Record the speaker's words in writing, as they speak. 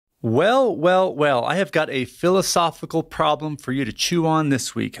Well, I have got a philosophical problem for you to chew on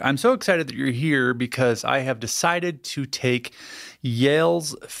this week. I'm so excited that you're here because I have decided to take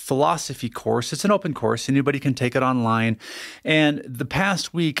Yale's philosophy course. It's an open course. Anybody can take it online. And the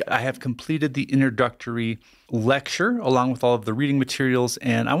past week, I have completed the introductory lecture along with all of the reading materials.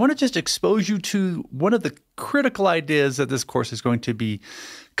 And I want to just expose you to one of the critical ideas that this course is going to be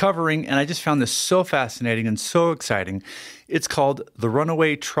covering. And I just found this so fascinating and so exciting. It's called the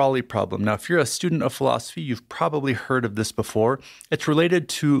runaway trolley problem. Now, if you're a student of philosophy, you've probably heard of this before. It's related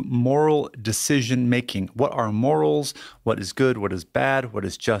to moral decision making. What are morals? What is good? What is bad? What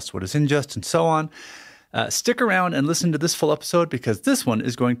is just? What is unjust? And so on. Stick around and listen to this full episode because this one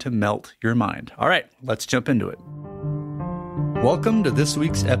is going to melt your mind. All right, let's jump into it. Welcome to this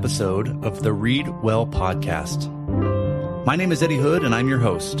week's episode of the Read Well podcast. My name is Eddie Hood, and I'm your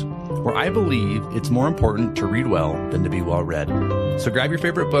host, where I believe it's more important to read well than to be well read. So grab your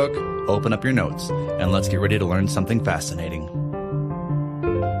favorite book, open up your notes, and let's get ready to learn something fascinating.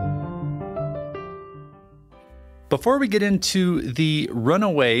 Before we get into the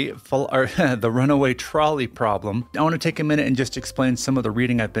runaway trolley problem, I want to take a minute and just explain some of the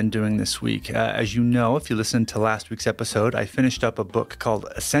reading I've been doing this week. As you know, if you listened to last week's episode, I finished up a book called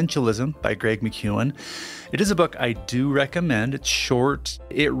Essentialism by Greg McKeown. It is a book I do recommend. It's short.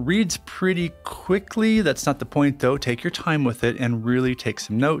 It reads pretty quickly. That's not the point, though. Take your time with it and really take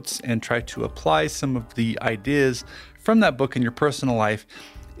some notes and try to apply some of the ideas from that book in your personal life.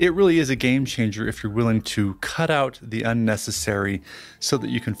 It really is a game changer if you're willing to cut out the unnecessary so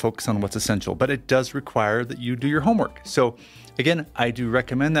that you can focus on what's essential. But it does require that you do your homework. So again, I do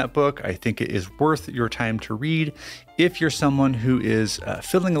recommend that book. I think it is worth your time to read if you're someone who is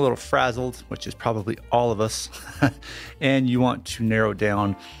feeling a little frazzled, which is probably all of us, and you want to narrow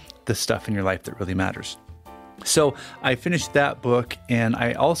down the stuff in your life that really matters. So I finished that book, and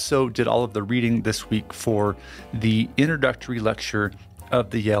I also did all of the reading this week for the introductory lecture of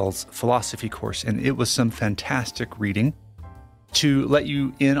the Yale's philosophy course, and it was some fantastic reading. To let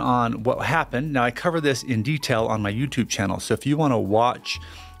you in on what happened, now I cover this in detail on my YouTube channel, so if you want to watch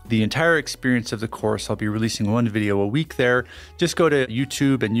the entire experience of the course, I'll be releasing one video a week there. Just go to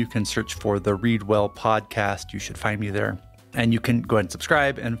YouTube and you can search for the Read Well podcast. You should find me there, and you can go ahead and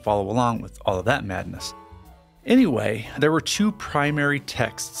subscribe and follow along with all of that madness. Anyway, there were two primary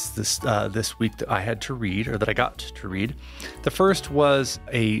texts this week that I had to read, or that I got to read. The first was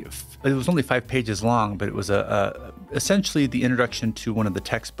it was only 5 pages long, but it was essentially the introduction to one of the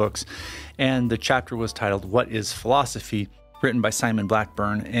textbooks, and the chapter was titled "What is Philosophy?" written by Simon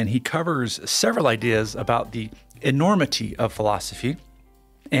Blackburn, and he covers several ideas about the enormity of philosophy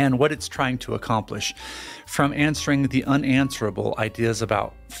and what it's trying to accomplish, from answering the unanswerable ideas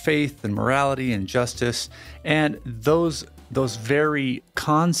about faith and morality and justice. And those very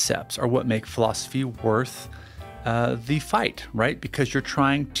concepts are what make philosophy worth the fight, right? Because you're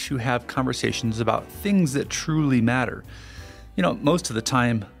trying to have conversations about things that truly matter. You know, most of the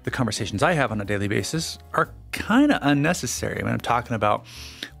time, the conversations I have on a daily basis are kind of unnecessary. I mean, I'm talking about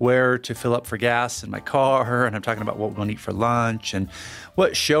where to fill up for gas in my car, and I'm talking about what we're going to eat for lunch and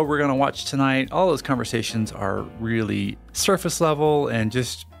what show we're going to watch tonight. All those conversations are really surface level and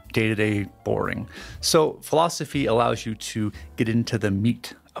just day-to-day boring. So philosophy allows you to get into the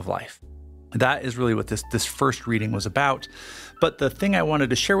meat of life. That is really what this first reading was about. But the thing I wanted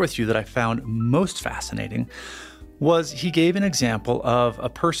to share with you that I found most fascinating was he gave an example of a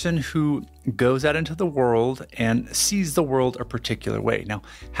person who goes out into the world and sees the world a particular way. Now,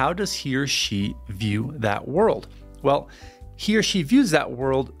 how does he or she view that world? Well, he or she views that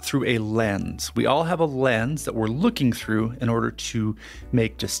world through a lens. We all have a lens that we're looking through in order to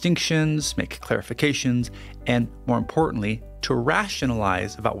make distinctions, make clarifications, and more importantly, to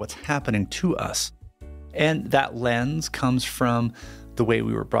rationalize about what's happening to us. And that lens comes from the way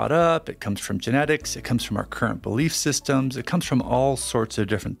we were brought up, it comes from genetics, it comes from our current belief systems, it comes from all sorts of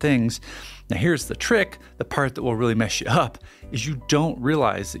different things. Now here's the trick, the part that will really mess you up, is you don't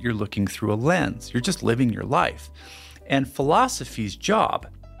realize that you're looking through a lens. You're just living your life. And philosophy's job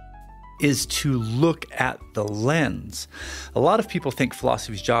is to look at the lens. A lot of people think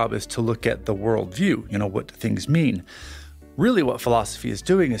philosophy's job is to look at the worldview, what things mean. Really what philosophy is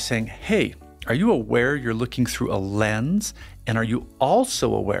doing is saying, hey, are you aware you're looking through a lens? And are you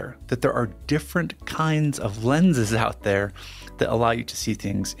also aware that there are different kinds of lenses out there that allow you to see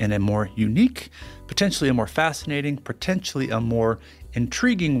things in a more unique, potentially a more fascinating, potentially a more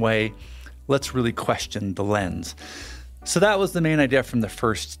intriguing way? Let's really question the lens. So that was the main idea from the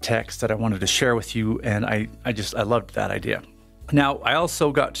first text that I wanted to share with you, and I loved that idea. Now, I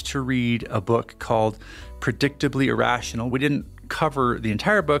also got to read a book called Predictably Irrational. We didn't cover the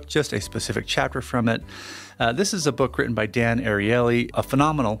entire book, just a specific chapter from it. This is a book written by Dan Ariely, a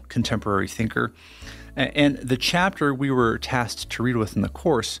phenomenal contemporary thinker. And the chapter we were tasked to read with in the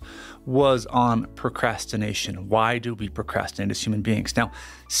course was on procrastination. Why do we procrastinate as human beings? Now,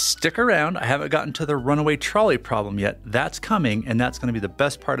 stick around. I haven't gotten to the runaway trolley problem yet. That's coming, and that's going to be the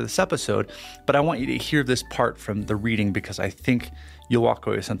best part of this episode. But I want you to hear this part from the reading because I think you'll walk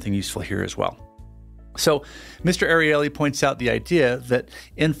away with something useful here as well. So, Mr. Ariely points out the idea that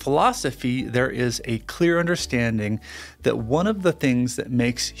in philosophy, there is a clear understanding that one of the things that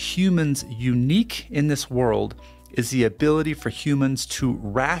makes humans unique in this world is the ability for humans to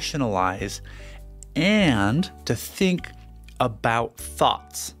rationalize and to think about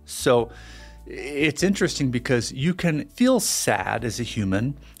thoughts. So, it's interesting because you can feel sad as a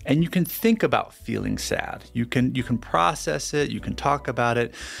human and you can think about feeling sad. You can process it, you can talk about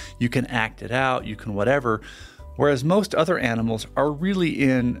it, you can act it out, you can whatever. Whereas most other animals are really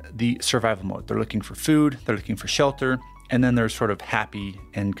in the survival mode. They're looking for food, they're looking for shelter, and then they're sort of happy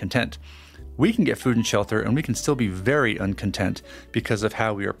and content. We can get food and shelter and we can still be very uncontent because of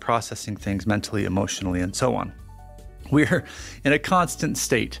how we are processing things mentally, emotionally, and so on. We're in a constant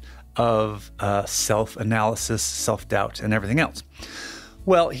state of self-analysis, self-doubt, and everything else.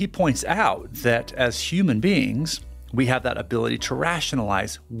 Well, he points out that as human beings, we have that ability to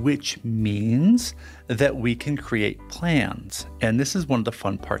rationalize, which means that we can create plans. And this is one of the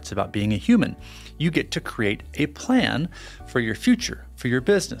fun parts about being a human. You get to create a plan for your future, for your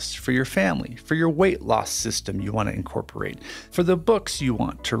business, for your family, for your weight loss system you want to incorporate, for the books you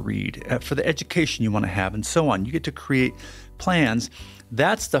want to read, for the education you want to have, and so on. You get to create plans.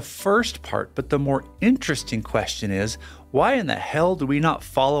 That's the first part, but the more interesting question is, why in the hell do we not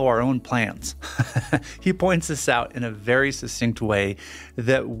follow our own plans? He points this out in a very succinct way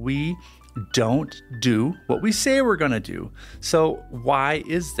that we don't do what we say we're going to do. So why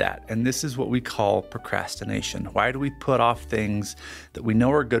is that? And this is what we call procrastination. Why do we put off things that we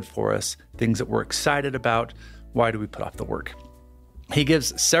know are good for us, things that we're excited about? Why do we put off the work? He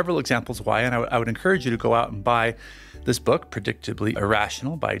gives several examples why, and I would encourage you to go out and buy this book, Predictably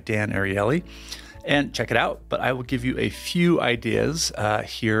Irrational by Dan Ariely, and check it out. But I will give you a few ideas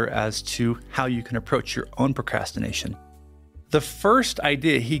here as to how you can approach your own procrastination. The first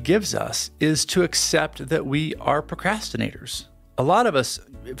idea he gives us is to accept that we are procrastinators. A lot of us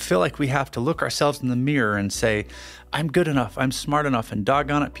feel like we have to look ourselves in the mirror and say, I'm good enough, I'm smart enough, and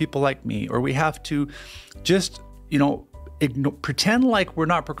doggone it, people like me. Or we have to just, pretend like we're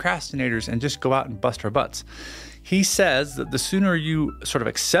not procrastinators and just go out and bust our butts. He says that the sooner you sort of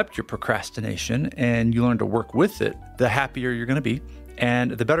accept your procrastination and you learn to work with it, the happier you're going to be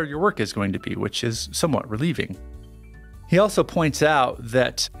and the better your work is going to be, which is somewhat relieving. He also points out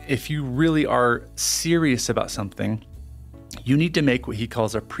that if you really are serious about something, you need to make what he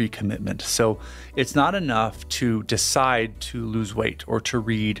calls a pre-commitment. So it's not enough to decide to lose weight or to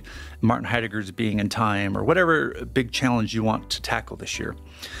read Martin Heidegger's Being and Time or whatever big challenge you want to tackle this year.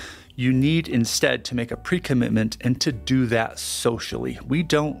 You need instead to make a pre-commitment and to do that socially. We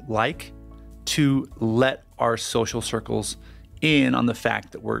don't like to let our social circles in on the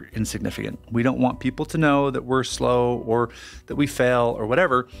fact that we're insignificant. We don't want people to know that we're slow or that we fail or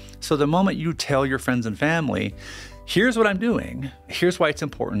whatever. So the moment you tell your friends and family, here's what I'm doing, here's why it's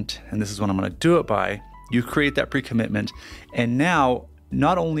important, and this is what I'm going to do it by, you create that pre-commitment. And now,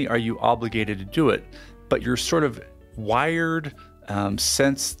 not only are you obligated to do it, but you're sort of wired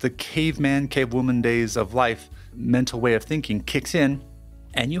since the cavewoman days of life, mental way of thinking kicks in,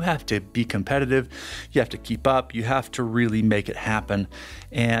 and you have to be competitive, you have to keep up, you have to really make it happen.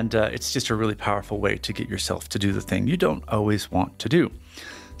 And it's just a really powerful way to get yourself to do the thing you don't always want to do.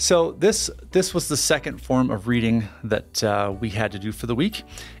 So this was the second form of reading that we had to do for the week.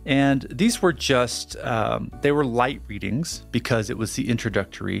 And these were just, they were light readings because it was the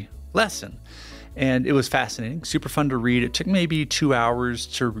introductory lesson. And it was fascinating, super fun to read. It took maybe 2 hours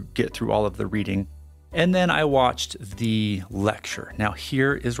to get through all of the reading. And then I watched the lecture. Now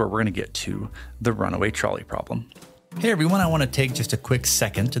here is where we're going to get to the runaway trolley problem. Hey everyone, I want to take just a quick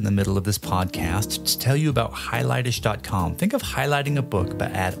second in the middle of this podcast to tell you about highlightish.com. Think of highlighting a book,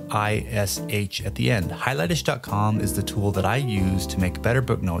 but add ISH at the end. Highlightish.com is the tool that I use to make better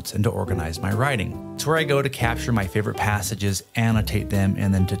book notes and to organize my writing. It's where I go to capture my favorite passages, annotate them,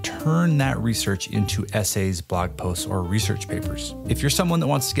 and then to turn that research into essays, blog posts, or research papers. If you're someone that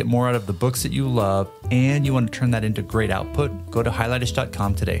wants to get more out of the books that you love and you want to turn that into great output, go to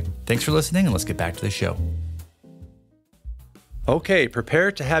highlightish.com today. Thanks for listening, and let's get back to the show. Okay,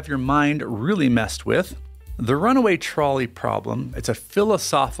 prepare to have your mind really messed with. The runaway trolley problem, it's a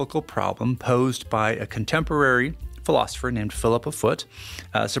philosophical problem posed by a contemporary philosopher named Philip Foot.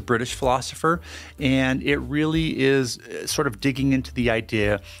 It's a British philosopher, and it really is sort of digging into the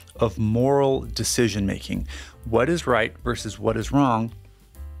idea of moral decision making. What is right versus what is wrong?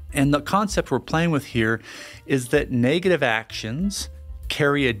 And the concept we're playing with here is that negative actions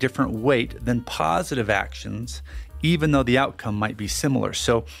carry a different weight than positive actions, even though the outcome might be similar.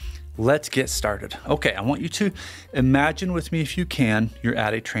 So let's get started. Okay, I want you to imagine with me, if you can, you're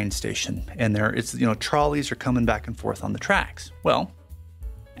at a train station and trolleys are coming back and forth on the tracks. Well,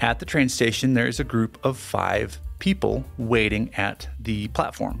 at the train station, there is a group of 5 people waiting at the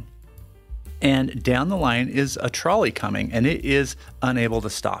platform. And down the line is a trolley coming, and it is unable to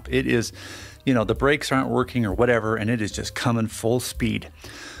stop. It is, the brakes aren't working or whatever, and it is just coming full speed.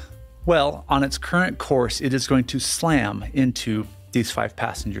 Well, on its current course, it is going to slam into these 5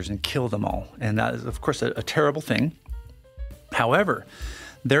 passengers and kill them all. And that is, of course, a terrible thing. However,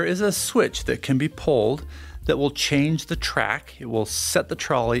 there is a switch that can be pulled that will change the track. It will set the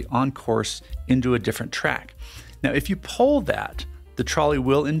trolley on course into a different track. Now, if you pull that, the trolley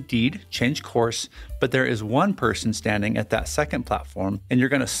will indeed change course, but there is one person standing at that second platform, and you're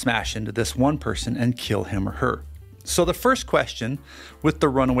going to smash into this one person and kill him or her. So the first question with the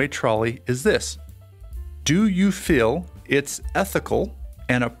runaway trolley is this: do you feel it's ethical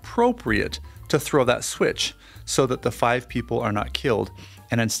and appropriate to throw that switch so that the 5 people are not killed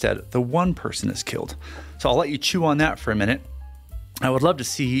and instead the one person is killed? So I'll let you chew on that for a minute. I would love to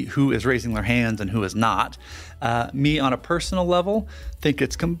see who is raising their hands and who is not. Me, on a personal level, think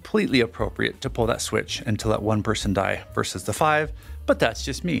it's completely appropriate to pull that switch and to let one person die versus the 5, but that's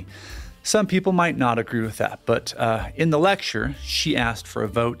just me. Some people might not agree with that, but in the lecture, she asked for a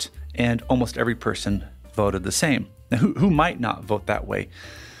vote, and almost every person voted the same. Now, who might not vote that way?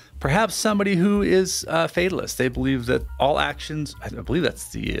 Perhaps somebody who is a fatalist. They believe that all actions, I believe that's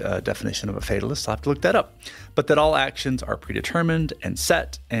the definition of a fatalist, I'll have to look that up, but that all actions are predetermined and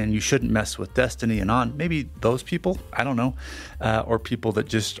set, and you shouldn't mess with destiny and on. Maybe those people, I don't know, or people that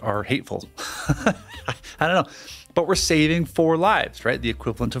just are hateful. I don't know. But we're saving 4 lives, right? The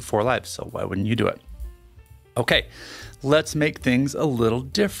equivalent of 4 lives, so why wouldn't you do it? Okay, let's make things a little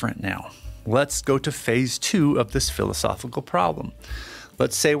different now. Let's go to phase 2 of this philosophical problem.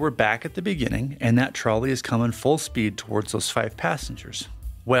 Let's say we're back at the beginning and that trolley is coming full speed towards those 5 passengers.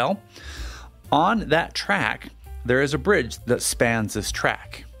 Well, on that track, there is a bridge that spans this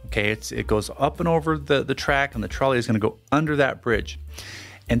track. Okay, it goes up and over the track, and the trolley is going to go under that bridge.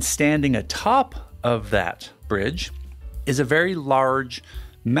 And standing atop of that bridge is a very large,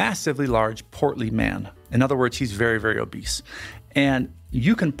 massively large, portly man. In other words, he's very, very obese. And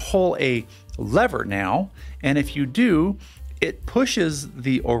you can pull a lever now, and if you do, it pushes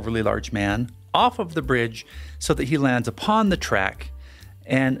the overly large man off of the bridge so that he lands upon the track,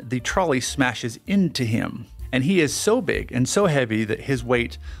 and the trolley smashes into him. And he is so big and so heavy that his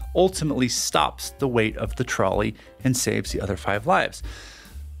weight ultimately stops the weight of the trolley and saves the other 5 lives.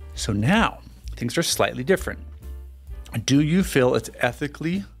 So now things are slightly different. Do you feel it's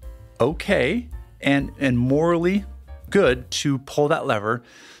ethically okay and morally good to pull that lever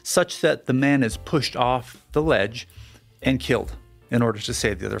such that the man is pushed off the ledge and killed in order to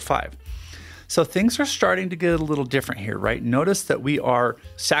save the other 5? So things are starting to get a little different here, right? Notice that we are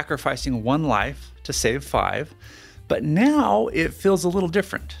sacrificing 1 life to save 5, but now it feels a little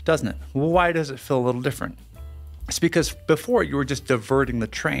different, doesn't it? Well, why does it feel a little different? It's because before you were just diverting the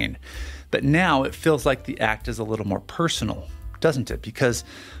train, but now it feels like the act is a little more personal, doesn't it? Because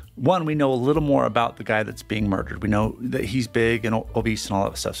 1, we know a little more about the guy that's being murdered. We know that he's big and obese and all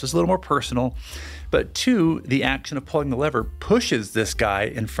that stuff. So it's a little more personal. But 2, the action of pulling the lever pushes this guy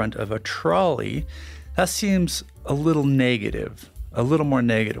in front of a trolley. That seems a little negative, a little more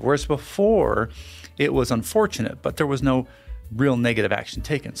negative. Whereas before, it was unfortunate, but there was no real negative action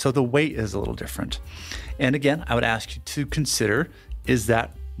taken. So the weight is a little different. And again, I would ask you to consider, is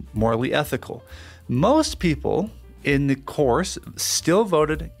that morally ethical? Most people in the course still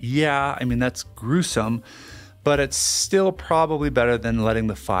voted, yeah, I mean, that's gruesome, but it's still probably better than letting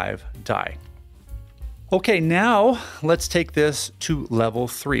the 5 die. Okay, now let's take this to level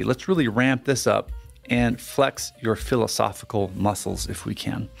 3. Let's really ramp this up and flex your philosophical muscles if we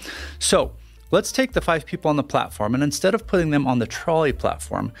can. So let's take the 5 people on the platform, and instead of putting them on the trolley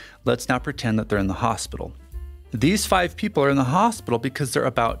platform, let's now pretend that they're in the hospital. These 5 people are in the hospital because they're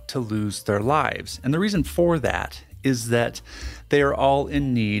about to lose their lives. And the reason for that is that they are all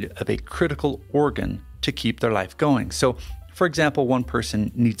in need of a critical organ to keep their life going. So, for example, one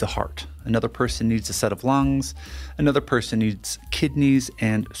person needs a heart, another person needs a set of lungs, another person needs kidneys,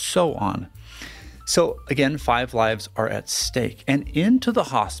 and so on. So again, 5 lives are at stake. And into the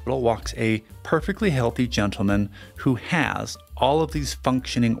hospital walks a perfectly healthy gentleman who has all of these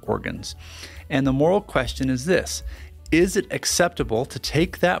functioning organs. And the moral question is this: is it acceptable to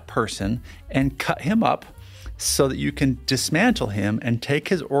take that person and cut him up so that you can dismantle him and take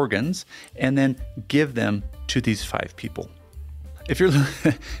his organs and then give them to these 5 people? If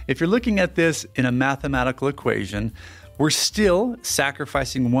you're looking at this in a mathematical equation, we're still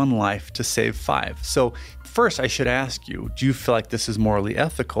sacrificing 1 life to save 5. So first, I should ask you, do you feel like this is morally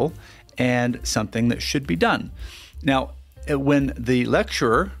ethical and something that should be done? Now, when the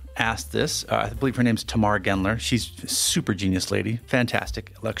lecturer asked this, I believe her name's Tamar Gendler. She's a super genius lady,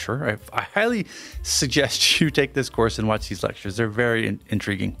 fantastic lecturer. I highly suggest you take this course and watch these lectures. They're very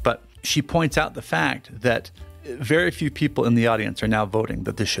intriguing. But she points out the fact that very few people in the audience are now voting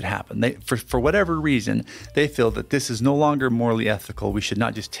that this should happen. For whatever reason, they feel that this is no longer morally ethical. We should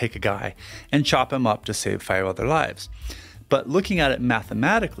not just take a guy and chop him up to save 5 other lives. But looking at it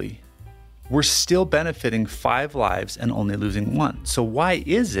mathematically, we're still benefiting 5 lives and only losing 1. So why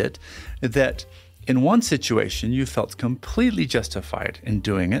is it that in one situation you felt completely justified in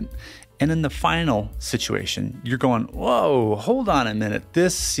doing it, and in the final situation you're going, whoa, hold on a minute,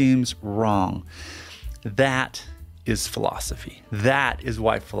 this seems wrong? That is philosophy. That is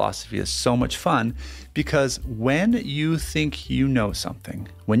why philosophy is so much fun, because when you think you know something,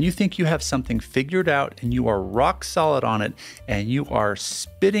 when you think you have something figured out and you are rock solid on it and you are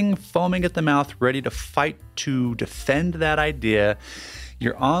spitting, foaming at the mouth, ready to fight to defend that idea,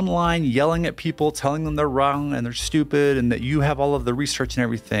 you're online yelling at people, telling them they're wrong and they're stupid and that you have all of the research and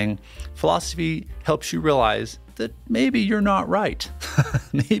everything, philosophy helps you realize that maybe you're not right.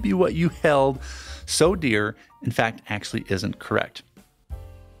 Maybe what you held so dear, in fact, actually isn't correct.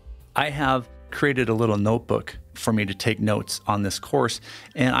 I have created a little notebook for me to take notes on this course,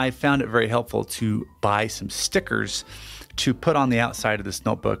 and I found it very helpful to buy some stickers to put on the outside of this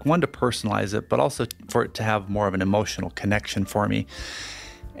notebook, one to personalize it, but also for it to have more of an emotional connection for me.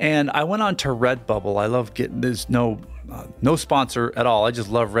 And I went on to Redbubble. I love getting, there's no sponsor at all. I just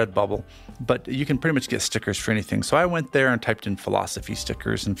love Redbubble, but you can pretty much get stickers for anything. So I went there and typed in philosophy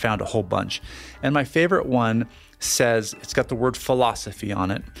stickers and found a whole bunch. And my favorite one says, it's got the word philosophy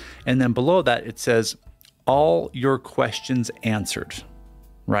on it. And then below that, it says, all your questions answered,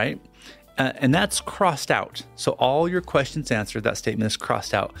 right? And that's crossed out. So all your questions answered, that statement is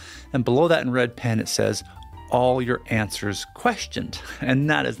crossed out. And below that in red pen, it says, all your answers questioned. And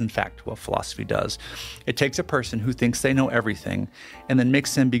that is in fact what philosophy does. It takes a person who thinks they know everything and then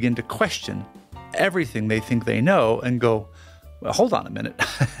makes them begin to question everything they think they know and go, well, hold on a minute.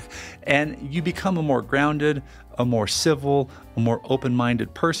 And you become a more grounded, a more civil, a more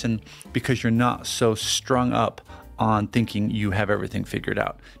open-minded person because you're not so strung up on thinking you have everything figured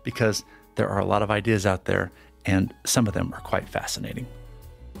out, because there are a lot of ideas out there and some of them are quite fascinating.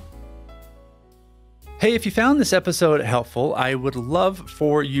 Hey, if you found this episode helpful, I would love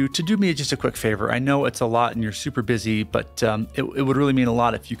for you to do me just a quick favor. I know it's a lot and you're super busy, but it would really mean a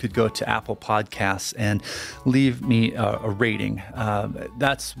lot if you could go to Apple Podcasts and leave me a rating.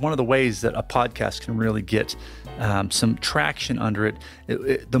 That's one of the ways that a podcast can really get some traction under it.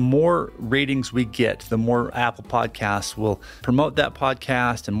 The more ratings we get, the more Apple Podcasts will promote that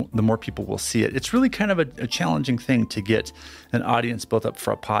podcast and the more people will see it. It's really kind of a challenging thing to get an audience built up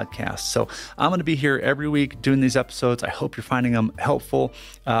for a podcast. So I'm going to be here every week doing these episodes. I hope you're finding them helpful.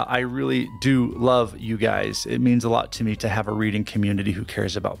 I really do love you guys. It means a lot to me to have a reading community who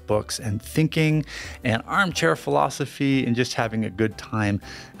cares about books and thinking and armchair philosophy and just having a good time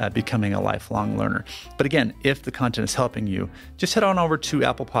becoming a lifelong learner. But again, if the content is helping you, just head on over to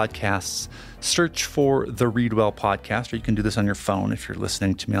Apple Podcasts, search for the Read Well podcast, or you can do this on your phone if you're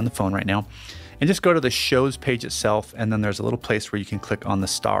listening to me on the phone right now. And just go to the show's page itself, and then there's a little place where you can click on the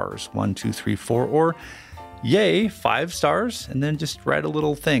stars, 1, 2, 3, 4, or yay, 5 stars, and then just write a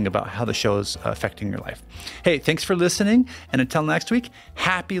little thing about how the show is affecting your life. Hey, thanks for listening, and until next week,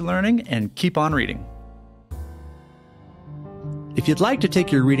 happy learning and keep on reading. If you'd like to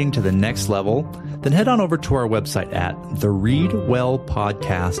take your reading to the next level, then head on over to our website at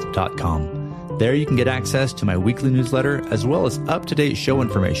thereadwellpodcast.com. There you can get access to my weekly newsletter as well as up-to-date show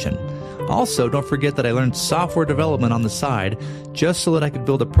information. Also, don't forget that I learned software development on the side just so that I could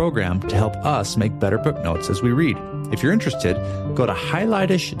build a program to help us make better book notes as we read. If you're interested, go to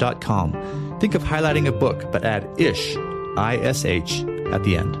highlightish.com. Think of highlighting a book, but add ish, I-S-H, at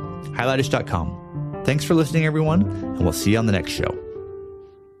the end. Highlightish.com. Thanks for listening, everyone, and we'll see you on the next show.